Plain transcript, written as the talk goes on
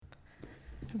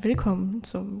Willkommen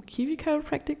zum Wie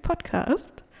Chiropraktik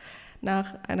Podcast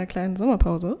nach einer kleinen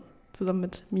Sommerpause zusammen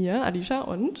mit mir, Alicia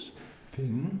und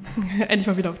Finn. endlich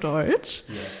mal wieder auf Deutsch.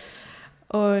 Yes.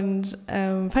 Und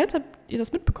falls ihr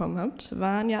das mitbekommen habt,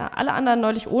 waren ja alle anderen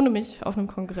neulich ohne mich auf einem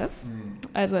Kongress.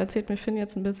 Also erzählt mir Finn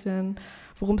jetzt ein bisschen,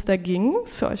 worum es da ging.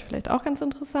 Ist für euch vielleicht auch ganz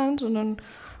interessant. Und dann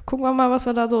gucken wir mal, was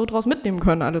wir da so draus mitnehmen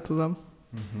können, alle zusammen.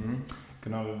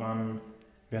 Genau,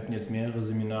 wir hatten jetzt mehrere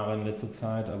Seminare in letzter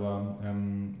Zeit, aber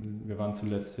wir waren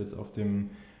zuletzt jetzt auf dem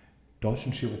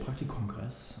Deutschen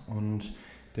Chiropraktik-Kongress und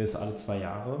der ist alle 2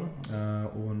 Jahre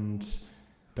und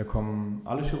da kommen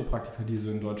alle Chiropraktiker, die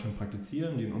so in Deutschland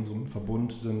praktizieren, die in unserem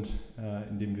Verbund sind,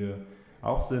 in dem wir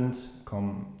auch sind,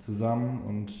 kommen zusammen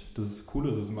und das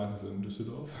Coole, das ist meistens in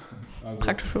Düsseldorf. Also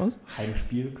praktisch für uns.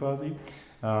 Heimspiel quasi.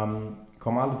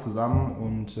 Kommen alle zusammen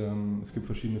und es gibt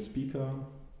verschiedene Speaker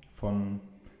von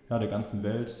der ganzen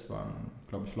Welt. Es waren,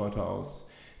 glaube ich, Leute aus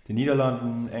den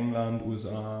Niederlanden, England,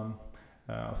 USA,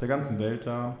 aus der ganzen Welt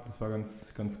da. Das war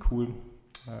ganz, ganz cool.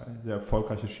 Sehr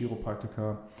erfolgreiche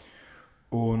Chiropraktiker.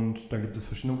 Und dann gibt es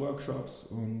verschiedene Workshops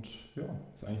und ja,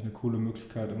 ist eigentlich eine coole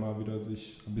Möglichkeit, immer wieder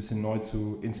sich ein bisschen neu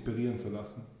zu inspirieren zu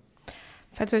lassen.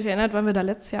 Falls ihr euch erinnert, waren wir da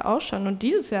letztes Jahr auch schon. Und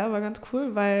dieses Jahr war ganz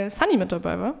cool, weil Sunny mit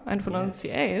dabei war, ein von uns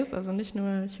CAs. Also nicht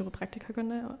nur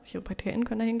ChiropraktikerInnen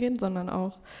können da hingehen, sondern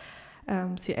auch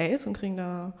CAs und kriegen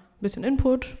da ein bisschen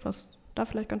Input, was da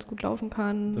vielleicht ganz gut laufen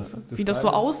kann, wie das so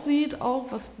aussieht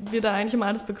auch, was wir da eigentlich immer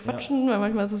alles bequatschen, weil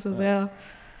manchmal ist es ja sehr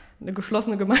eine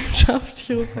geschlossene Gemeinschaft,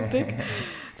 Chiropraktik.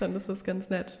 Dann ist das ganz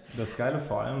nett. Das Geile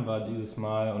vor allem war dieses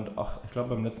Mal, und auch, ich glaube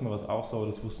beim letzten Mal war es auch so, aber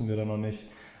das wussten wir da noch nicht,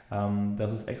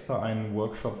 dass es extra einen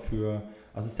Workshop für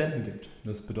Assistenten gibt.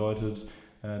 Das bedeutet,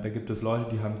 da gibt es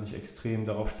Leute, die haben sich extrem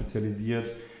darauf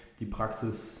spezialisiert, die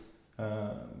Praxis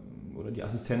oder die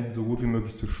Assistenten so gut wie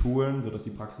möglich zu schulen, sodass die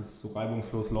Praxis so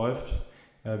reibungslos läuft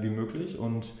wie möglich.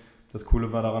 Und das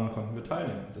Coole war, daran konnten wir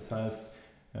teilnehmen. Das heißt,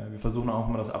 wir versuchen auch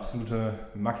immer das absolute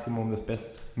Maximum, das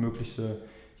Bestmögliche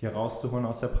hier rauszuholen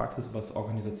aus der Praxis, was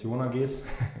Organisation angeht.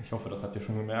 Ich hoffe, das habt ihr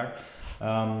schon gemerkt.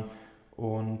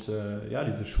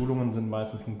 Diese Schulungen sind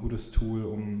meistens ein gutes Tool,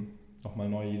 um nochmal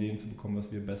neue Ideen zu bekommen,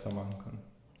 was wir besser machen können.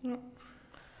 Ja.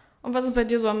 Und was ist bei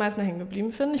dir so am meisten hängen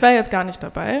geblieben, Finn? Ich war jetzt gar nicht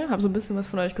dabei, habe so ein bisschen was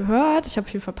von euch gehört, ich habe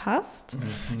viel verpasst.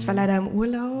 Ich war leider im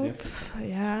Urlaub. Sehr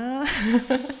viel. Ja,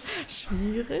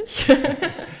 schwierig.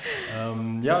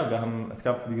 Es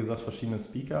gab, wie gesagt, verschiedene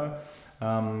Speaker.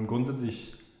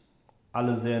 Grundsätzlich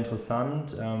alle sehr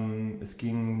interessant. Es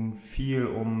ging viel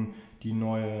um die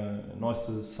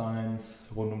neueste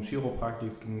Science rund um Chiropraktik,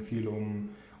 es ging viel um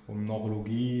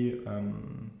Neurologie,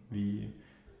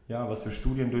 was für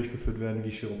Studien durchgeführt werden, wie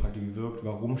Chiropraktik wirkt,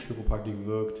 warum Chiropraktik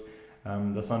wirkt.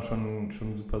 Das waren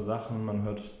schon super Sachen.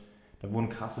 Da wurden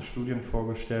krasse Studien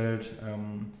vorgestellt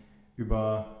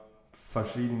über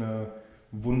verschiedene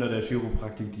Wunder der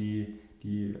Chiropraktik,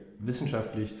 die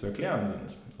wissenschaftlich zu erklären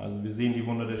sind. Also wir sehen die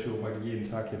Wunder der Chiropraktik jeden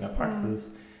Tag hier in der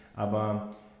Praxis,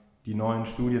 aber die neuen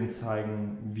Studien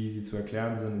zeigen, wie sie zu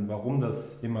erklären sind und warum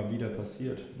das immer wieder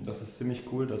passiert. Und das ist ziemlich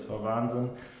cool, das war Wahnsinn.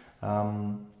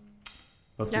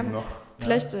 Was gibt noch?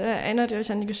 Vielleicht erinnert ihr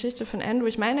euch an die Geschichte von Andrew.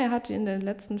 Ich meine, er hat die in der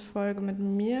letzten Folge mit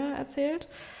mir erzählt,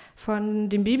 von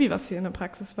dem Baby, was hier in der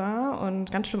Praxis war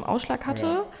und ganz schlimm Ausschlag hatte.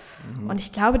 Ja. Und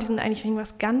ich glaube, die sind eigentlich wegen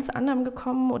was ganz anderem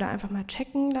gekommen oder einfach mal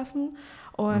checken lassen.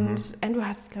 Und Andrew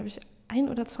hat es, glaube ich, 1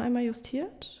 oder 2 Mal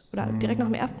justiert oder direkt nach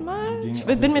dem ersten Mal. Ich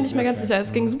bin mir nicht mehr ganz sicher,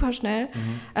 es ging super schnell.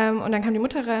 Und dann kam die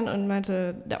Mutter rein und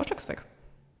meinte, der Ausschlag ist weg.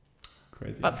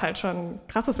 Crazy. Was halt schon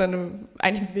krass ist, wenn du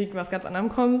eigentlich wegen was ganz anderem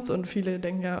kommst und viele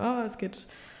denken ja, es geht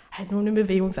halt nur um den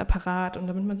Bewegungsapparat und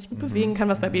damit man sich gut bewegen kann,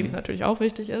 was bei Babys natürlich auch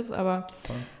wichtig ist, aber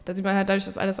da sieht man halt dadurch,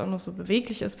 dass alles auch noch so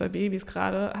beweglich ist bei Babys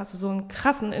gerade, hast du so einen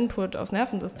krassen Input aufs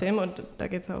Nervensystem und da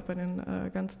geht es ja auch bei den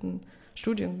ganzen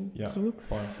Studien zu.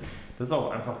 Voll. Das ist auch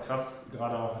einfach krass,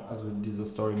 gerade auch also diese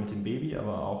Story mit dem Baby,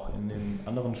 aber auch in den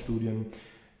anderen Studien,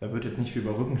 da wird jetzt nicht viel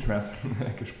über Rückenschmerzen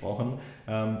gesprochen,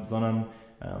 sondern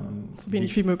so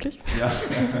wenig wie möglich. Ja, das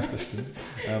stimmt.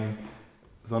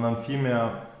 Sondern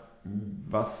vielmehr,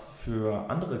 was für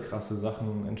andere krasse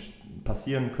Sachen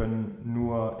passieren können,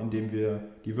 nur indem wir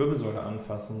die Wirbelsäule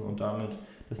anfassen und damit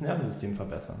das Nervensystem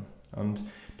verbessern. Und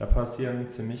da passieren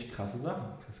ziemlich krasse Sachen,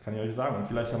 das kann ich euch sagen. Und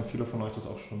vielleicht haben viele von euch das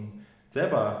auch schon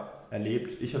selber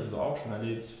erlebt. Ich habe das auch schon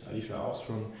erlebt, Alicia auch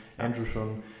schon, Andrew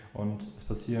schon. Und es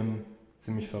passieren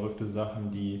ziemlich verrückte Sachen,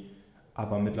 die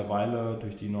aber mittlerweile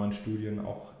durch die neuen Studien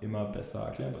auch immer besser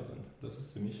erklärbar sind. Das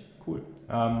ist ziemlich cool.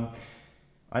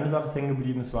 Eine Sache ist hängen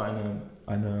geblieben, es war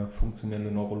eine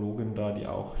funktionelle Neurologin da, die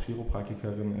auch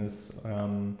Chiropraktikerin ist,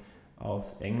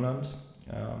 aus England.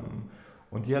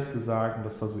 Und sie hat gesagt, und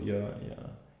das war so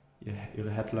ihre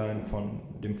Headline von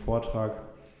dem Vortrag: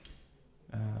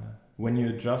 When you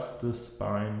adjust the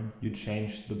spine, you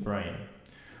change the brain.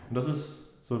 Und das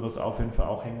ist so, was auf jeden Fall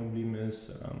auch hängen geblieben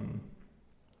ist.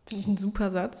 Finde ich ein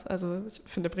super Satz. Also ich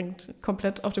finde, der bringt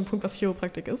komplett auf den Punkt, was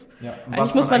Chiropraktik ist. Ja,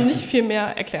 eigentlich muss man nicht viel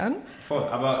mehr erklären. Voll,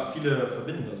 aber viele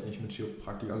verbinden das nicht mit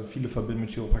Chiropraktik. Also viele verbinden mit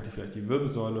Chiropraktik vielleicht die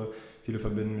Wirbelsäule, viele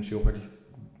verbinden mit Chiropraktik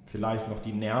vielleicht noch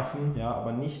die Nerven, ja,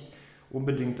 aber nicht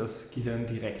unbedingt das Gehirn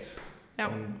direkt. Ja.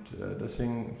 Und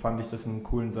deswegen fand ich das einen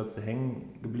coolen Satz, der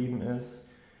hängen geblieben ist.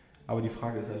 Aber die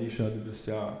Frage ist, Alicia, du bist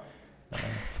ja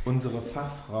unsere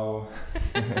Fachfrau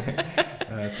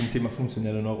zum Thema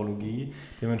funktionelle Neurologie.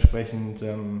 Dementsprechend,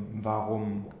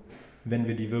 warum, wenn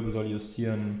wir die Wirbelsäule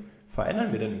justieren,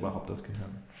 verändern wir denn überhaupt das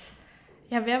Gehirn?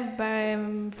 Ja, wer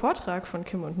beim Vortrag von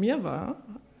Kim und mir war,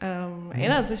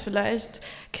 erinnert sich vielleicht,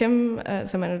 Kim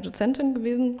ist ja meine Dozentin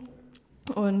gewesen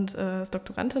und ist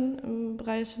Doktorandin im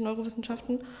Bereich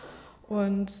Neurowissenschaften.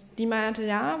 Und die meinte,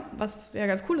 ja, was ja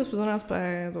ganz cool ist, besonders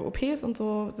bei so OPs und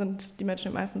so, sind die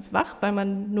Menschen meistens wach, weil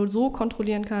man nur so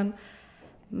kontrollieren kann,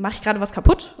 mache ich gerade was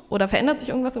kaputt oder verändert sich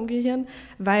irgendwas im Gehirn,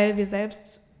 weil wir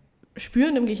selbst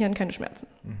spüren im Gehirn keine Schmerzen.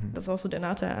 Das ist auch so der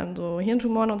Nachteil an so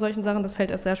Hirntumoren und solchen Sachen, das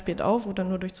fällt erst sehr spät auf oder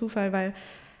nur durch Zufall, weil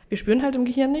wir spüren halt im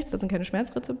Gehirn nichts, das sind keine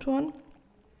Schmerzrezeptoren.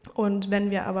 Und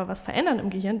wenn wir aber was verändern im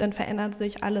Gehirn, dann verändert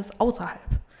sich alles außerhalb.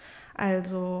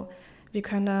 Also wir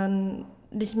können dann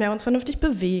nicht mehr uns vernünftig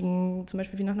bewegen, zum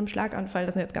Beispiel wie nach einem Schlaganfall,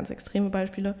 das sind jetzt ganz extreme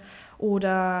Beispiele.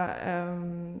 Oder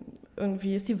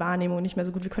irgendwie ist die Wahrnehmung nicht mehr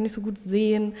so gut, wir können nicht so gut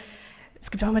sehen.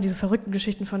 Es gibt auch immer diese verrückten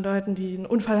Geschichten von Leuten, die einen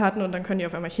Unfall hatten und dann können die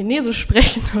auf einmal Chinesisch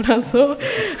sprechen oder so.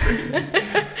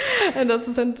 Das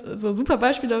sind so super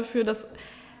Beispiele dafür, dass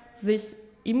sich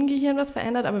im Gehirn was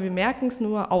verändert, aber wir merken es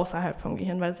nur außerhalb vom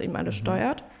Gehirn, weil es eben alles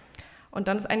steuert. Und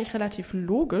dann ist eigentlich relativ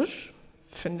logisch,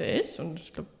 finde ich, und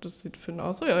ich glaube, das sieht Finn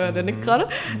aus so, ja, der nickt gerade,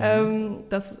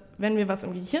 dass wenn wir was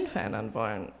im Gehirn verändern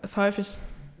wollen, es häufig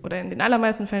oder in den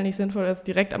allermeisten Fällen nicht sinnvoll ist,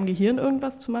 direkt am Gehirn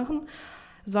irgendwas zu machen,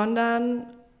 sondern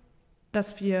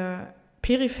dass wir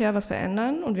peripher was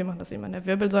verändern und wir machen das eben an der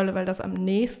Wirbelsäule, weil das am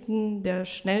nächsten der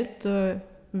schnellste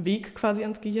Weg quasi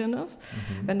ans Gehirn ist,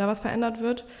 wenn da was verändert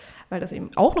wird, weil das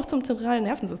eben auch noch zum zentralen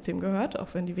Nervensystem gehört, auch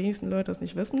wenn die wenigsten Leute das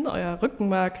nicht wissen. Euer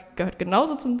Rückenmark gehört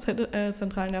genauso zum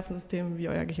zentralen Nervensystem wie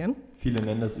euer Gehirn. Viele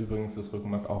nennen das übrigens, das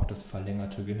Rückenmark, auch das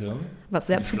verlängerte Gehirn. Was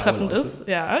sehr zutreffend ist,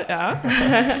 ja.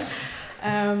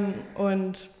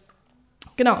 Und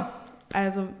genau,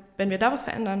 also wenn wir da was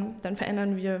verändern, dann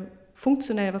verändern wir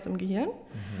funktionell was im Gehirn.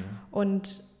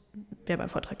 Und wer beim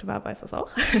Vortrag war, weiß das auch.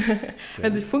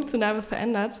 Wenn sich funktional was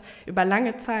verändert, über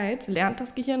lange Zeit lernt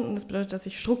das Gehirn und das bedeutet, dass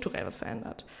sich strukturell was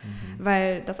verändert.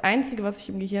 Weil das Einzige, was sich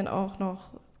im Gehirn auch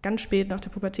noch ganz spät nach der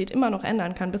Pubertät immer noch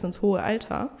ändern kann, bis ins hohe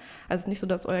Alter, also es ist nicht so,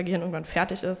 dass euer Gehirn irgendwann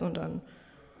fertig ist und dann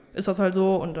ist das halt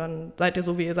so und dann seid ihr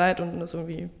so, wie ihr seid und dann ist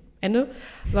irgendwie Ende,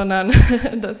 sondern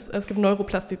es gibt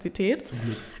Neuroplastizität. Zum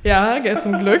Glück. Ja,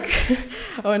 zum Glück.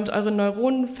 Und eure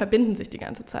Neuronen verbinden sich die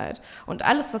ganze Zeit. Und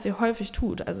alles, was ihr häufig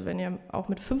tut, also wenn ihr auch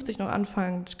mit 50 noch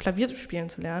anfangt, Klavier spielen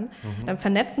zu lernen, dann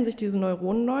vernetzen sich diese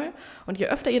Neuronen neu. Und je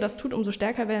öfter ihr das tut, umso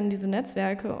stärker werden diese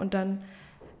Netzwerke und dann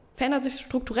verändert sich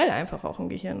strukturell einfach auch im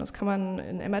Gehirn. Das kann man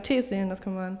in MRTs sehen, das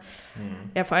kann man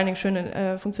ja vor allen Dingen schön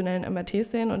in funktionellen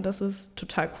MRTs sehen und das ist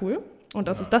total cool. Und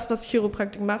das ist das, was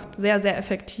Chiropraktik macht, sehr, sehr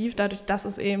effektiv, dadurch, dass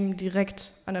es eben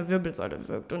direkt an der Wirbelsäule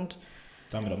wirkt. Und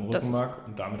damit am Rückenmark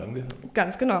und damit am Gehirn.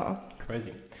 Ganz genau.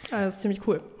 Crazy. Also das ist ziemlich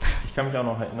cool. Ich kann mich auch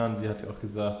noch erinnern, sie hat ja auch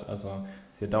gesagt, also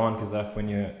sie hat dauernd gesagt, when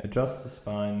you adjust the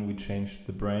spine, we change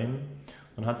the brain.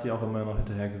 Und hat sie auch immer noch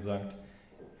hinterher gesagt,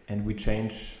 and we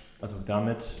change, also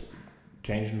damit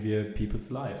changen wir people's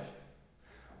life.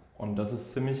 Und das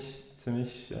ist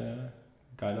ziemlich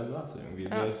geiler Satz irgendwie.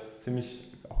 Der ist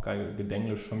ziemlich, auch geil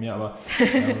Gedenglisch von mir, aber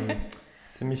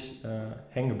ziemlich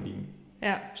hängen geblieben.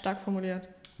 Ja, stark formuliert.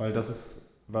 Weil das ist,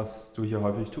 was du hier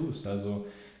häufig tust. Also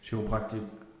Chiropraktik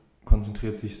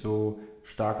konzentriert sich so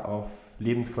stark auf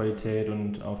Lebensqualität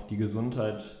und auf die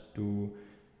Gesundheit. Du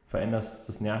veränderst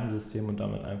das Nervensystem und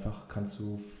damit einfach kannst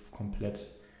du komplett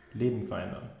Leben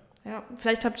verändern. Ja,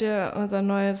 vielleicht habt ihr unser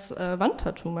neues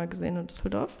Wandtattoo mal gesehen in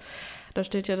Düsseldorf. Da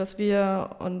steht ja, dass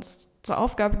wir uns zur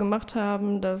Aufgabe gemacht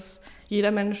haben, dass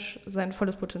jeder Mensch sein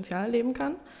volles Potenzial leben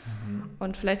kann.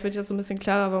 Und vielleicht wird jetzt so ein bisschen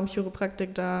klarer, warum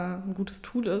Chiropraktik da ein gutes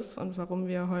Tool ist und warum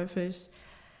wir häufig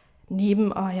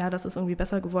neben, das ist irgendwie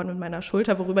besser geworden mit meiner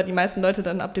Schulter, worüber die meisten Leute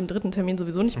dann ab dem 3. Termin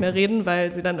sowieso nicht mehr reden,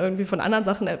 weil sie dann irgendwie von anderen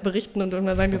Sachen berichten und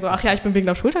irgendwann sagen die so, ich bin wegen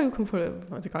der Schulter gekommen,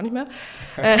 weiß ich gar nicht mehr.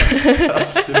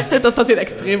 Das stimmt. Das passiert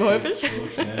extrem häufig.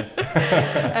 So schnell.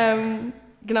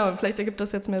 Genau, vielleicht ergibt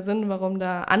das jetzt mehr Sinn, warum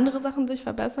da andere Sachen sich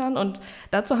verbessern. Und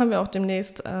dazu haben wir auch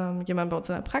demnächst jemanden bei uns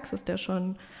in der Praxis, der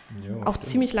schon auch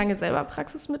ziemlich lange selber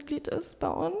Praxismitglied ist bei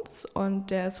uns. Und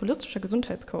der ist holistischer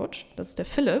Gesundheitscoach. Das ist der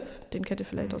Philipp, den kennt ihr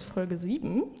vielleicht aus Folge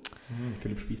 7.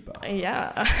 Philipp Spießbach.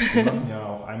 Ja. Wir machen ja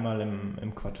auch einmal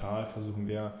im Quartal, versuchen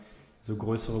wir so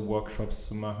größere Workshops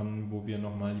zu machen, wo wir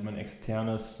nochmal jemanden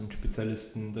externes, einen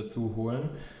Spezialisten dazu holen.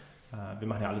 Wir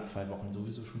machen ja alle 2 Wochen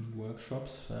sowieso schon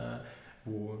Workshops.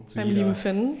 Beim lieben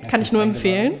Finn, kann ich nur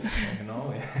empfehlen. Ja,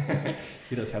 genau,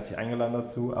 jeder ist herzlich eingeladen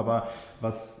dazu, aber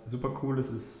was super cool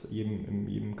ist, ist in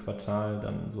jedem Quartal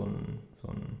dann so ein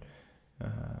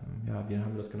wie haben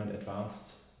wir das genannt,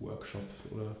 Advanced Workshop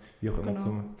oder wie auch immer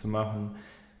zu machen,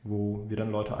 wo wir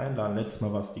dann Leute einladen. Letztes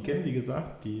Mal war es die Kim, wie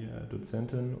gesagt, die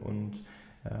Dozentin, und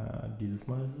dieses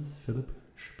Mal ist es Philipp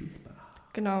Spießbach.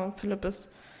 Genau, Philipp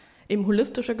ist eben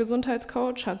holistischer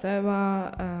Gesundheitscoach, hat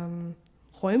selber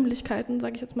Räumlichkeiten,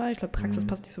 sage ich jetzt mal, ich glaube Praxis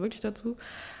passt nicht so wirklich dazu,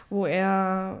 wo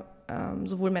er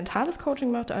sowohl mentales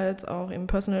Coaching macht, als auch eben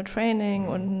Personal Training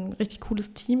und ein richtig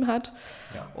cooles Team hat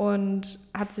und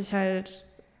hat sich halt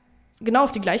genau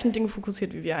auf die gleichen Dinge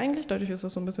fokussiert wie wir eigentlich, dadurch ist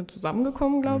das so ein bisschen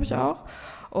zusammengekommen, glaube ich auch,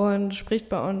 und spricht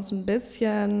bei uns ein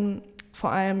bisschen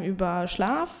vor allem über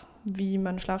Schlaf, wie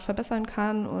man Schlaf verbessern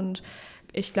kann und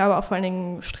ich glaube auch vor allen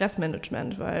Dingen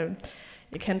Stressmanagement, weil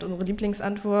ihr kennt unsere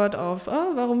Lieblingsantwort auf,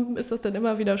 warum ist das denn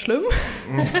immer wieder schlimm?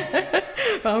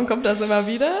 Warum kommt das immer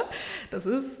wieder? Das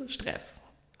ist Stress.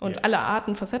 Und alle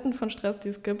Arten, Facetten von Stress, die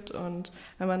es gibt. Und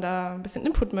wenn man da ein bisschen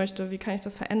Input möchte, wie kann ich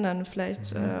das verändern?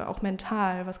 Vielleicht auch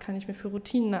mental, was kann ich mir für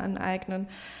Routinen aneignen?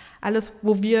 Alles,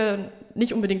 wo wir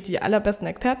nicht unbedingt die allerbesten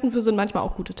Experten für sind, manchmal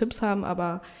auch gute Tipps haben,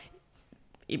 aber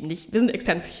eben nicht. Wir sind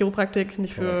Experten für Chiropraktik,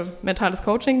 nicht für mentales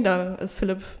Coaching. Da ist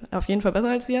Philipp auf jeden Fall besser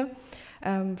als wir.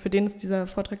 Für den ist dieser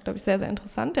Vortrag, glaube ich, sehr, sehr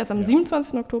interessant. Der ist am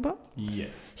 27. Oktober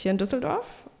hier in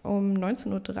Düsseldorf um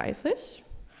 19.30 Uhr.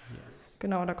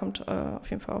 Genau, da kommt auf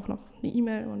jeden Fall auch noch eine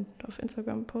E-Mail und auf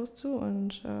Instagram ein Post zu.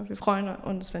 Und wir freuen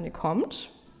uns, wenn ihr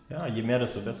kommt. Ja, je mehr,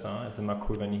 desto besser. Es ist immer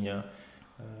cool, wenn hier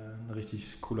ein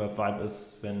richtig cooler Vibe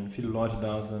ist, wenn viele Leute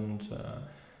da sind.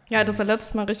 Ja, das war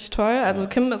letztes Mal richtig toll. Also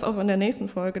Kim ist auch in der nächsten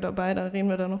Folge dabei, da reden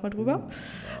wir dann nochmal drüber.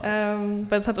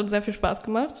 Weil es hat uns sehr viel Spaß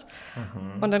gemacht.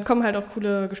 Und dann kommen halt auch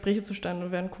coole Gespräche zustande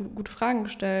und werden gute Fragen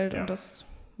gestellt und das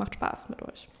macht Spaß mit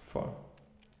euch. Voll.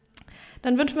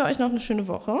 Dann wünschen wir euch noch eine schöne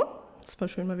Woche. Es war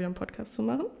schön, mal wieder einen Podcast zu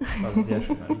machen. War sehr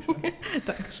schön, Alicia.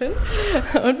 Dankeschön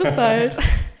und bis bald.